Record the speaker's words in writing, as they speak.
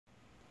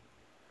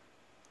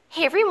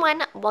Hey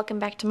everyone, welcome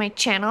back to my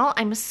channel.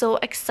 I'm so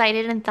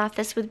excited and thought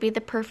this would be the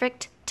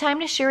perfect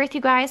time to share with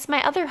you guys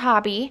my other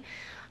hobby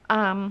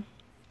of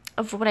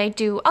what I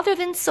do other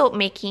than soap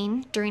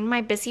making during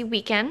my busy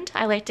weekend.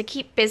 I like to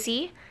keep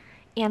busy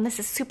and this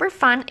is super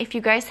fun. If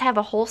you guys have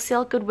a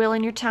Wholesale Goodwill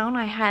in your town,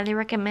 I highly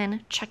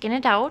recommend checking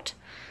it out.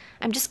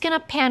 I'm just gonna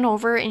pan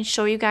over and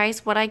show you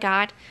guys what I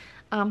got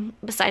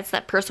besides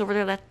that purse over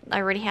there that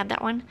I already had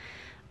that one.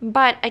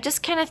 But I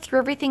just kind of threw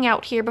everything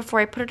out here before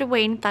I put it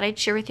away and thought I'd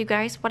share with you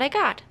guys what I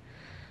got.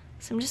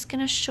 So I'm just going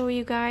to show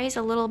you guys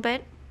a little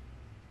bit.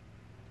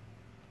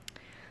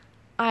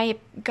 I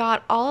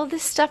got all of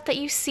this stuff that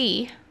you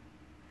see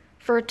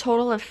for a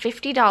total of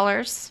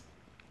 $50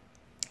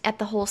 at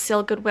the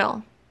Wholesale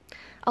Goodwill.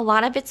 A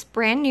lot of it's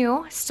brand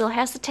new, still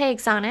has the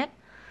tags on it.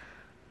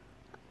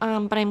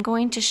 But I'm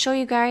going to show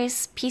you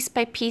guys piece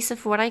by piece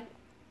of what I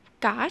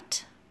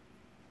got.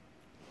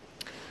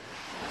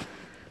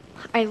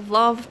 I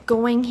love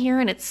going here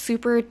and it's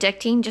super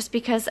addicting just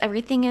because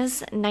everything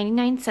is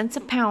 99 cents a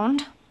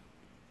pound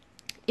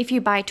if you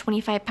buy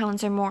 25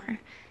 pounds or more.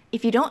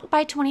 If you don't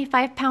buy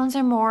 25 pounds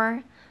or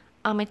more,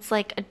 it's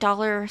like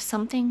 $1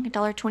 something,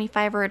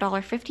 $1.25 or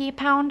 $1.50 a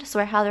pound. So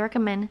I highly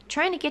recommend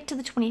trying to get to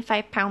the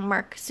 25 pound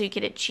mark so you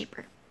get it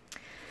cheaper.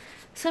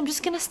 So I'm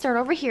just going to start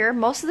over here.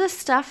 Most of this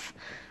stuff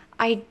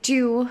I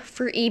do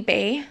for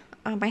eBay.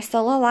 I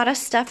sell a lot of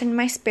stuff in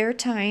my spare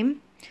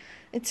time.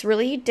 It's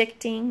really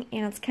addicting,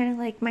 and it's kind of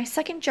like my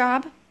second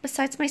job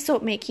besides my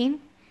soap making.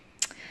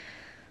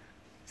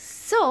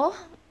 So,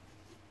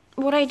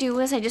 what I do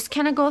is I just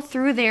kind of go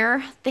through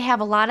there. They have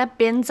a lot of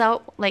bins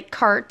out, like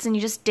carts, and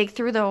you just dig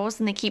through those,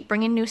 and they keep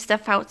bringing new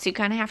stuff out, so you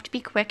kind of have to be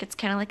quick. It's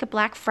kind of like a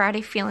Black Friday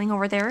feeling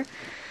over there.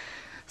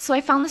 So I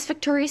found this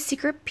Victoria's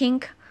Secret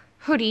pink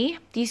hoodie.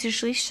 These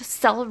usually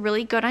sell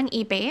really good on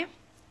eBay.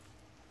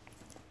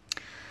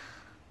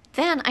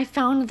 Then I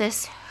found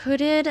this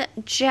hooded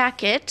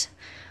jacket.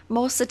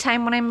 Most of the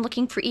time when I'm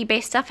looking for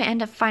eBay stuff, I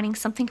end up finding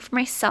something for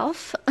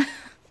myself.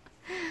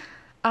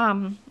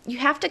 You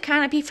have to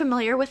kind of be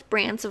familiar with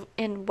brands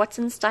and what's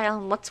in style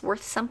and what's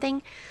worth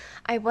something.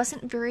 I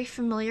wasn't very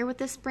familiar with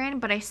this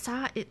brand, but I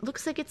saw it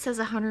looks like it says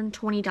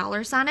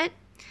 $120 on it.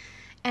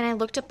 And I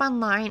looked up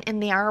online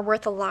and they are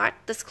worth a lot,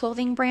 this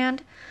clothing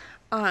brand.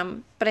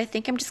 But I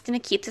think I'm just going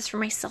to keep this for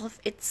myself.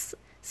 It's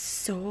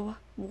so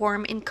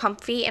warm and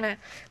comfy, and I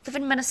live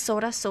in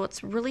Minnesota, so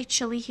it's really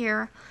chilly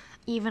here.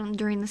 Even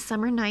during the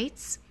summer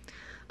nights.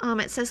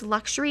 It says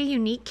luxury,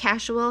 unique,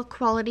 casual,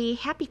 quality,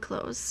 happy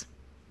clothes.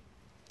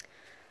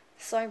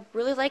 So I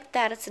really like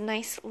that. It's a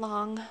nice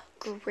long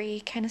gray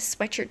kind of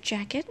sweatshirt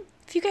jacket.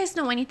 If you guys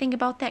know anything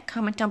about that,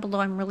 comment down below.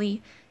 I'm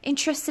really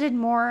interested in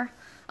more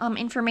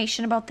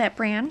information about that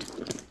brand.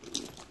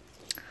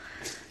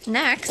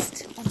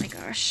 Next, oh my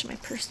gosh, my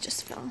purse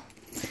just fell.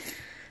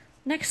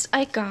 Next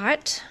I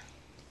got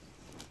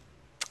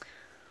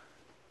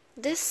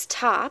this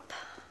top.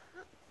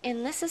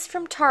 And this is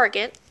from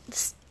Target.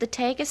 The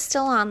tag is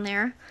still on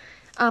there.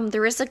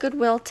 There is a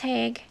Goodwill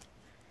tag.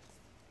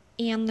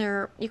 And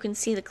there, you can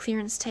see the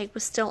clearance tag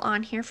was still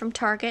on here from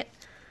Target.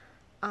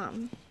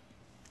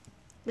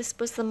 This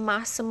was the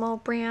Massimo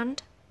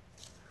brand.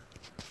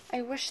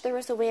 I wish there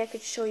was a way I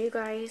could show you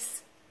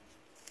guys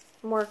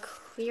more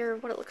clear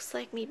what it looks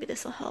like. Maybe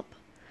this will help.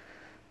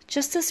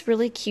 Just this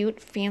really cute,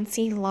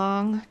 fancy,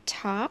 long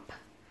top.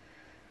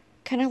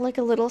 Kind of like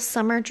a little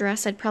summer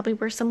dress. I'd probably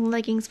wear some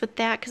leggings with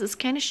that because it's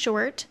kind of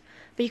short.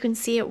 But you can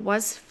see it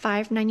was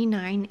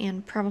 $5.99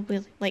 and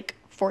probably like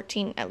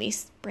 $14 at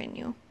least brand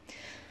new.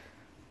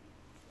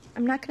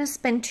 I'm not going to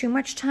spend too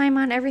much time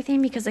on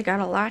everything because I got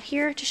a lot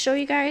here to show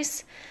you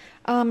guys.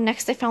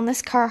 Next I found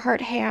this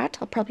Carhartt hat.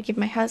 I'll probably give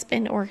my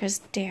husband or his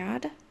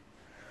dad.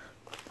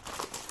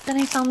 Then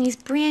I found these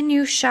brand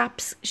new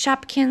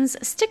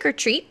Shopkins sticker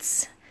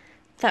treats.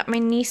 Thought my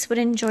niece would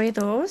enjoy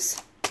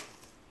those.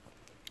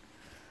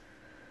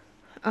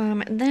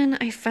 Then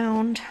I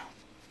found,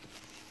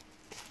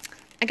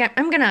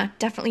 I'm gonna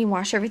definitely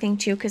wash everything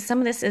too because some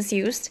of this is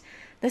used.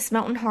 This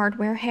Mountain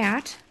Hardwear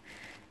hat,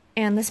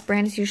 and this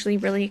brand is usually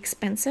really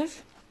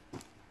expensive. I'm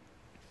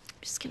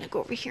just gonna go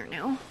over here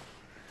now.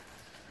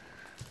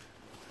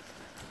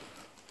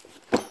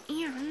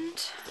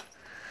 And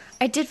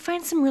I did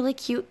find some really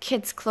cute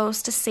kids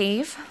clothes to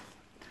save.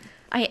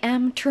 I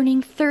am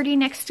turning 30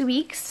 next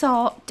week,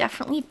 so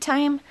definitely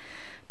time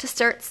to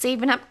start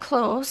saving up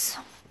clothes.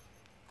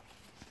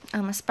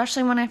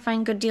 Especially when I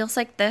find good deals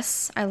like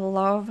this. I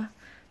love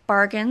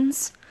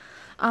bargains.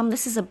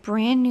 This is a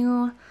brand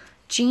new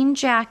jean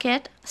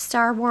jacket,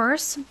 Star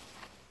Wars. I'm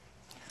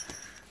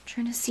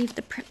trying to see if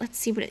the print, let's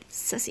see what it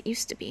says it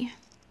used to be.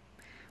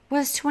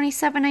 Was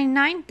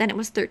 $27.99, then it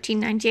was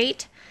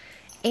 $13.98.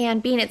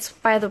 And being it's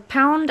by the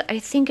pound, I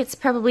think it's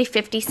probably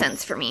 50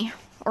 cents for me,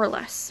 or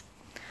less.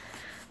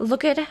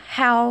 Look at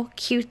how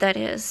cute that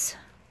is.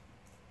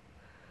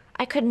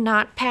 I could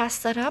not pass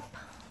that up.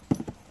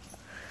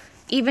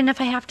 Even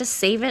if I have to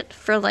save it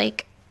for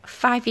like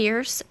 5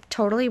 years,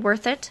 totally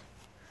worth it.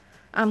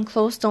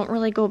 Clothes don't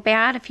really go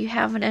bad if you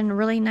have it in a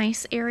really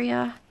nice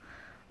area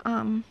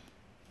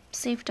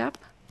saved up.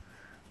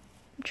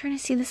 I'm trying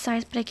to see the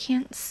size, but I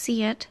can't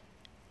see it.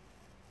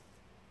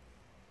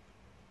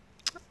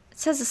 It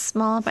says it's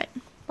small, but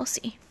we'll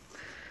see.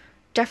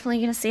 Definitely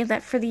going to save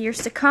that for the years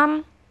to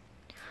come.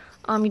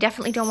 You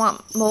definitely don't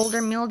want mold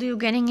or mildew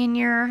getting in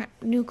your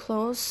new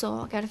clothes,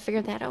 so I got to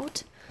figure that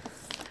out.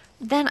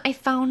 Then I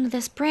found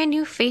this brand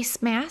new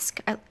face mask.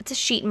 It's a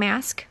sheet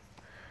mask.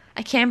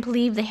 I can't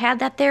believe they had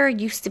that there. It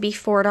used to be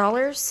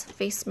 $4.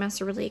 Face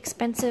masks are really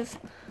expensive.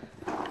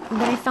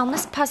 And then I found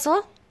this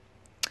puzzle.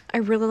 I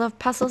really love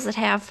puzzles that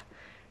have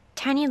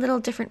tiny little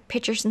different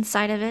pictures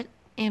inside of it.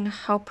 And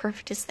how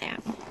perfect is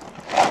that?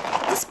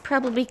 This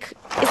probably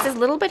is a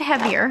little bit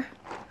heavier.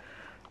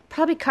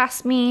 Probably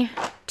cost me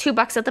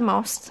 $2 at the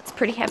most. It's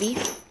pretty heavy.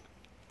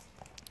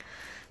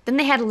 Then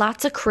they had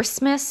lots of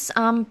Christmas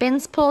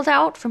bins pulled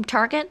out from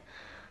Target.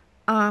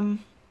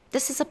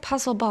 This is a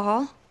puzzle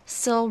ball,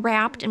 still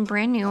wrapped and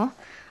brand new.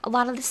 A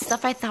lot of this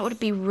stuff I thought would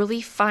be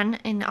really fun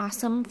and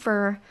awesome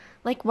for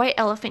like white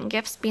elephant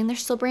gifts, being they're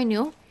still brand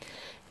new.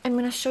 I'm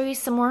going to show you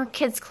some more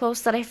kids'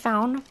 clothes that I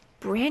found,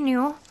 brand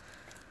new.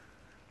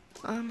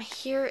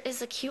 Here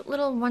is a cute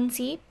little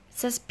onesie. It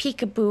says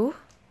Peekaboo.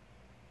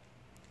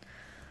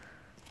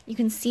 You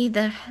can see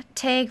the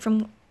tag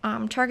from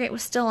Target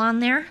was still on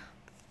there.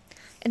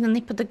 And then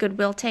they put the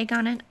Goodwill tag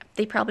on it.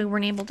 They probably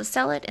weren't able to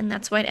sell it, and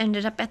that's why it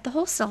ended up at the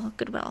Wholesale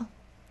Goodwill.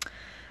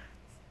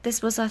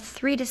 This was a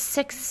 3 to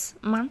 6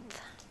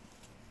 month.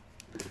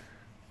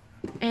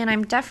 And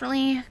I'm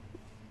definitely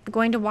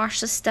going to wash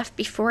this stuff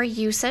before I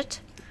use it.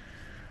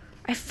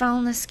 I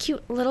found this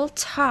cute little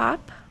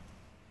top.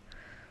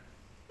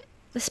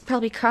 This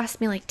probably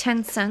cost me like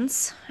 10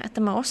 cents at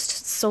the most.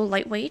 It's so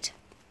lightweight.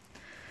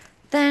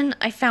 Then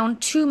I found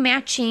 2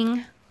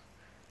 matching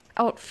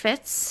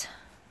outfits.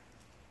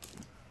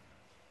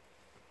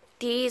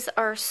 These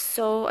are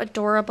so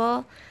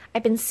adorable.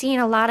 I've been seeing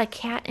a lot of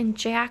Cat and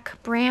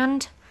Jack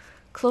brand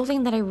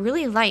clothing that I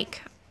really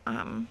like.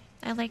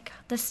 I like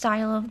the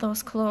style of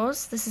those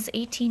clothes. This is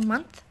 18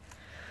 month.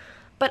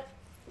 But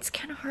it's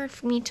kind of hard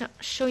for me to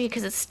show you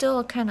because it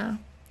still kind of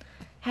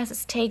has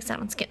its tags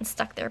on. It's getting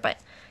stuck there. But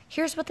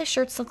here's what the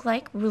shirts look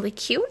like. Really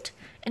cute.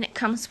 And it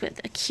comes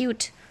with a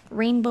cute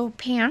rainbow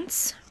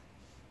pants.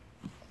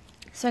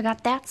 So I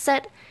got that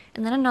set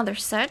and then another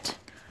set.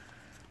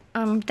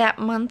 That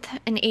month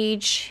and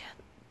age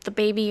the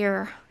baby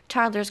or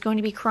toddler is going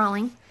to be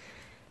crawling,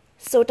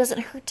 so it doesn't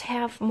hurt to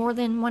have more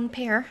than one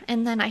pair.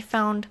 And then I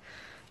found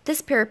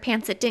this pair of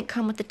pants that didn't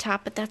come with the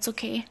top, but that's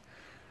okay.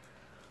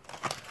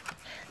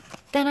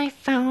 Then I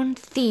found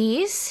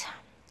these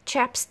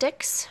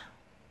chapsticks,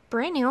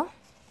 brand new.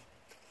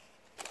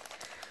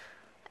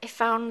 I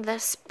found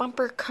this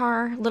bumper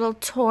car little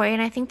toy,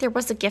 and I think there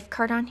was a gift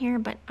card on here,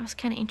 but I was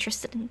kind of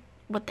interested in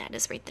what that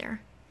is right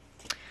there.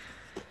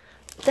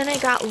 Then I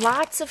got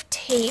lots of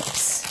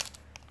tapes,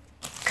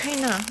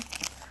 kind of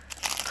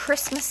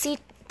Christmassy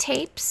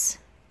tapes.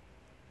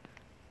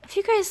 If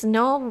you guys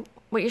know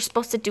what you're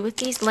supposed to do with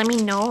these, let me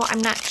know.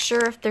 I'm not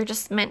sure if they're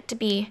just meant to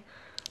be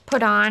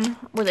put on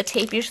where the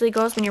tape usually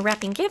goes when you're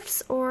wrapping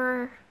gifts,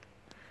 or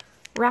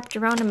wrapped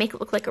around to make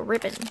it look like a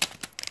ribbon.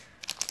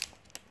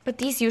 But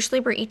these usually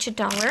were each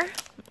 $1,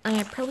 and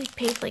I probably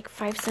paid like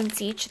 5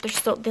 cents each.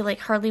 They like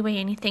hardly weigh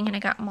anything, and I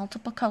got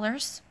multiple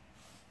colors.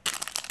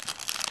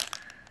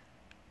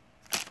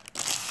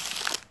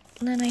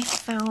 And then I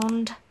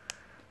found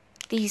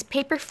these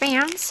paper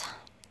fans,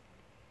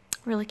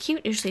 really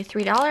cute, usually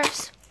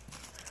 $3.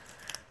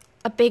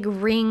 A big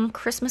ring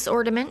Christmas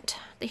ornament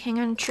they hang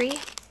on a tree.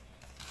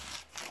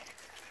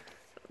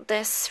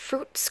 This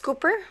fruit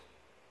scooper.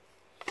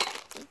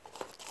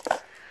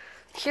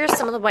 Here's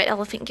some of the white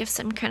elephant gifts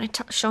I'm kind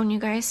of showing you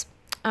guys.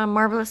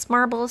 Marvelous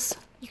Marbles.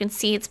 You can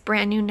see it's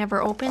brand new,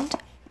 never opened.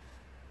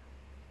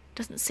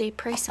 Doesn't say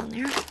price on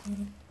there.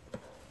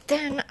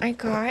 Then I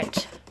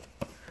got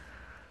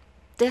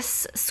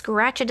this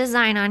scratch a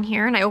design on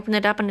here, and I opened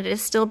it up and it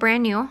is still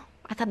brand new.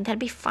 I thought that'd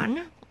be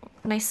fun.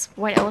 Nice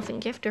white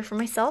elephant gifter for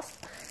myself.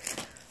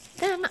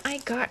 Then I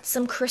got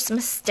some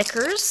Christmas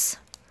stickers.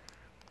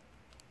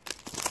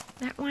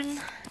 That one,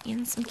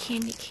 and some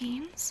candy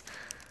canes.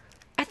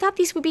 I thought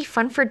these would be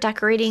fun for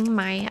decorating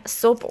my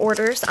soap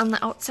orders on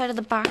the outside of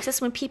the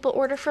boxes when people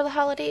order for the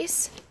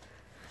holidays.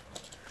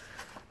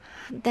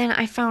 Then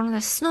I found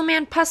the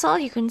snowman puzzle.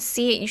 You can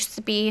see it used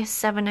to be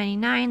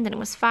 $7.99, then it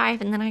was $5,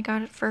 and then I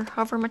got it for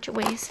however much it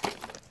weighs.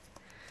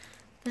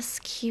 This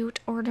cute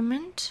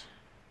ornament.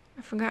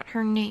 I forgot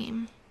her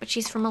name, but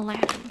she's from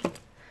Aladdin.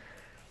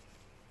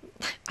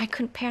 I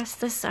couldn't pass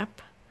this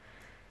up.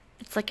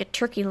 It's like a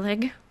turkey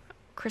leg,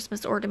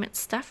 Christmas ornament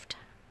stuffed.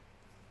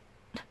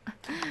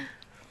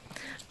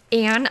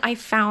 And I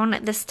found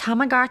this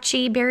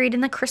Tamagotchi buried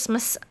in the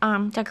Christmas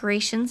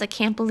decorations. I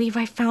can't believe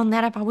I found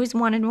that. I've always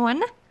wanted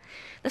one.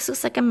 This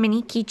looks like a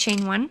mini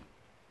keychain one.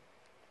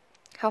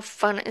 How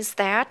fun is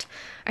that?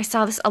 I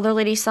saw this other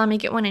lady saw me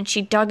get one, and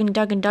she dug and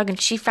dug and dug, and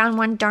she found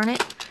one. Darn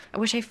it. I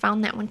wish I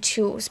found that one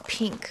too. It was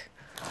pink.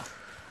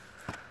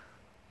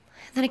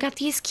 Then I got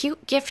these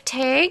cute gift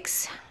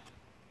tags.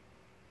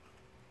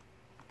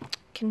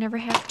 Can never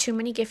have too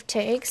many gift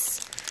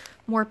tags.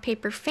 More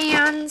paper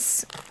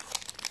fans.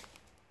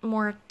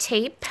 More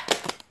tape.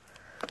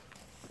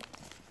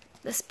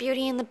 This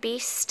Beauty and the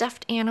Beast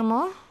stuffed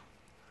animal.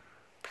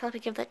 Probably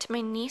give that to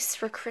my niece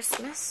for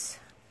Christmas.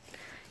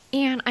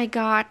 And I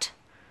got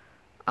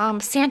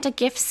Santa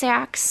gift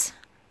sacks,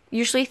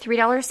 usually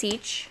 $3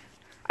 each.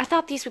 I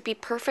thought these would be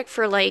perfect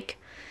for like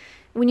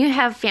when you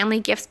have family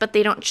gifts but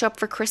they don't show up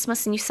for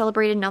Christmas and you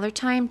celebrate another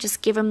time,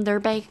 just give them their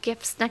bag of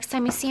gifts next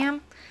time you see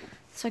them.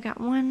 So I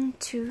got 1,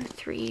 2,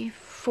 3,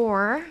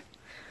 4,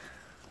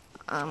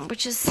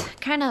 which is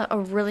kind of a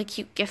really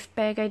cute gift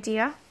bag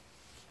idea.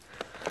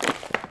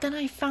 Then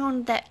I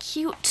found that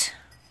cute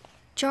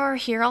jar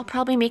here. I'll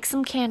probably make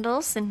some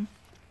candles and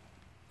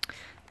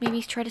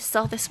maybe try to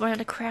sell this one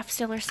at a craft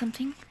sale or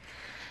something.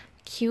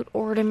 Cute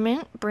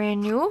ornament,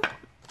 brand new.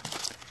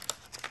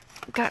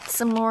 Got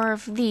some more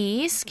of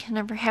these. Can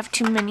never have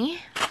too many.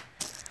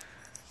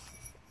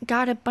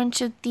 Got a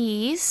bunch of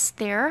these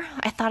there.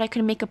 I thought I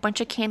could make a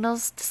bunch of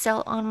candles to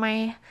sell on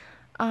my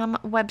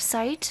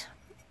website.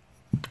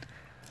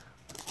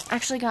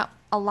 Actually got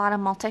a lot of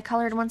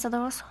multicolored ones of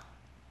those.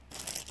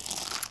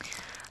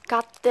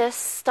 Got this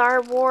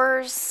Star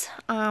Wars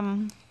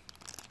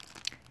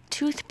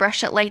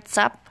toothbrush that lights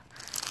up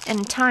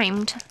and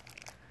timed.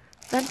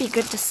 That'd be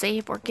good to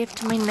save or give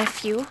to my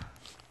nephew.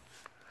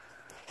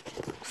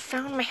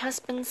 Found my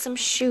husband some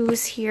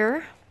shoes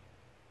here.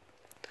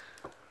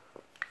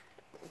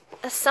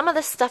 Some of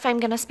this stuff I'm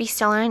going to be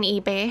selling on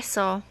eBay,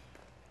 so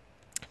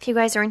if you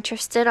guys are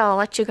interested, I'll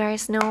let you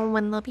guys know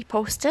when they'll be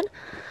posted.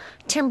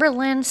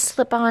 Timberland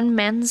slip-on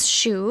men's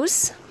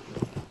shoes.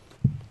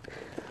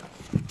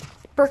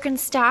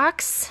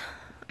 Birkenstocks.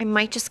 I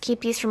might just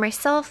keep these for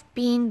myself,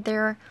 being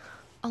they're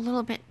a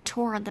little bit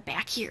tore on the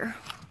back here.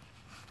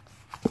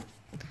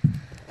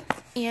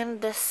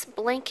 And this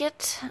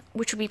blanket,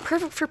 which would be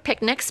perfect for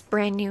picnics,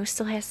 brand new,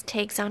 still has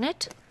tags on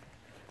it.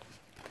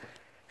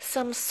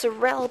 Some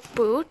Sorel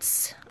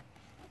boots.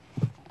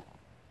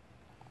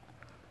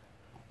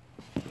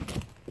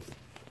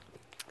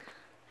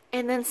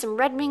 And then some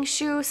Red Wing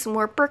shoes, some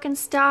more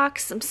Birkenstocks,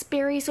 some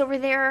Sperry's over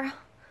there.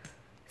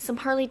 Some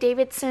Harley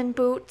Davidson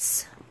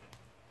boots.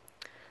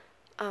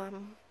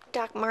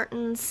 Doc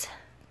Martens.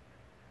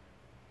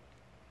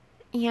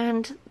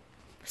 And,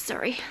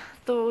 sorry,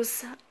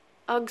 those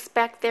Uggs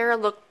back there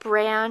look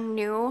brand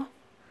new.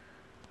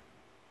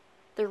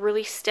 They're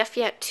really stiff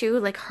yet too,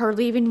 like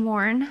hardly even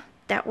worn.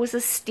 That was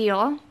a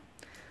steal.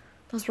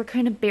 Those were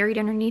kind of buried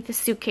underneath the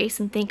suitcase,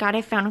 and thank God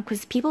I found them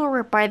because people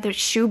were by the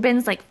shoe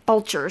bins like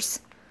vultures.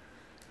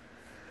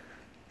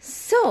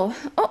 So,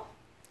 oh,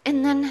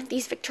 and then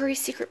these Victoria's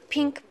Secret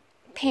pink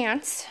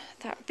pants.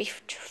 That would be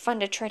fun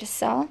to try to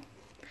sell.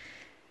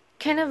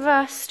 Kind of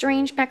a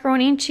strange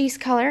macaroni and cheese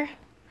color.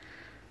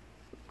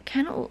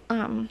 Kind of,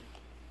 what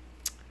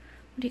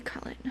do you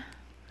call it?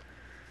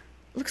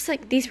 Looks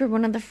like these were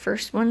one of the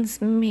first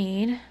ones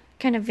made.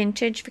 Kind of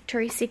vintage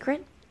Victoria's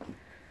Secret.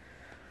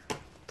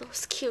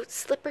 Those cute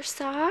slipper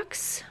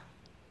socks.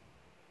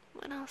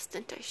 What else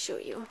didn't I show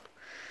you?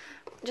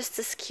 Just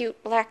this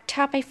cute black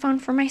top I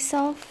found for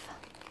myself.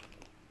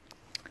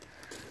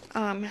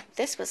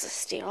 This was a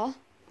steal.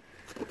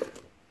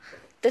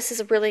 This is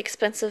a really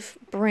expensive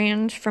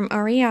brand from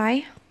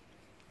REI.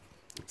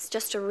 It's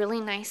just a really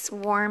nice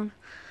warm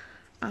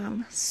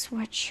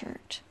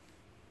sweatshirt.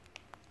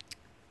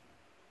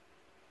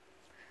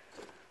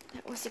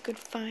 That was a good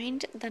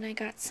find. Then I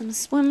got some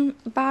swim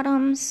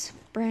bottoms,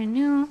 brand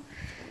new.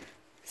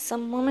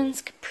 Some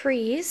women's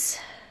capris.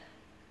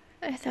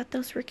 I thought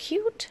those were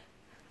cute.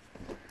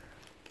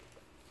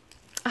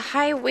 A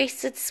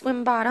high-waisted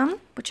swim bottom,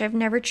 which I've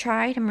never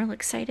tried. I'm really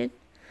excited.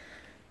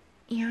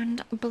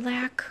 And a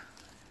black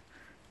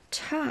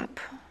top,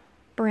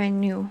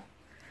 brand new,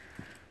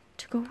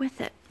 to go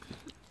with it.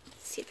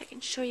 Let's see if I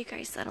can show you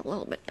guys that a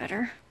little bit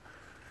better.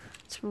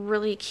 It's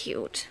really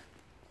cute.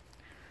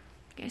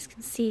 You guys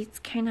can see it's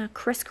kind of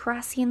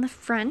crisscrossy in the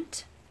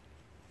front.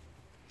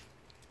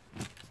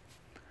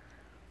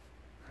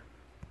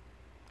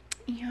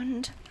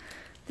 And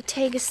the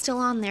tag is still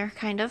on there,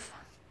 kind of.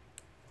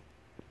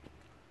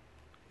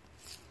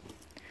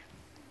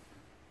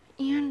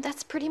 And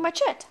that's pretty much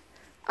it.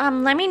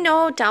 Let me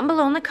know down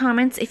below in the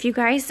comments if you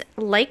guys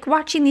like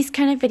watching these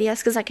kind of videos,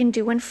 because I can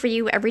do one for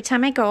you every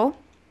time I go.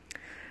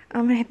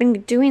 I've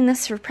been doing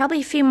this for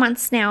probably a few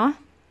months now.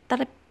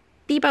 Thought it'd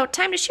be about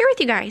time to share with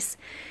you guys.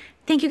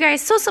 Thank you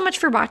guys so much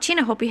for watching.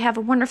 I hope you have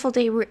a wonderful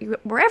day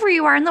wherever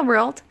you are in the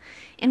world.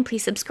 And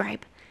please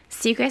subscribe.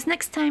 See you guys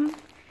next time.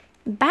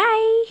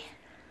 Bye!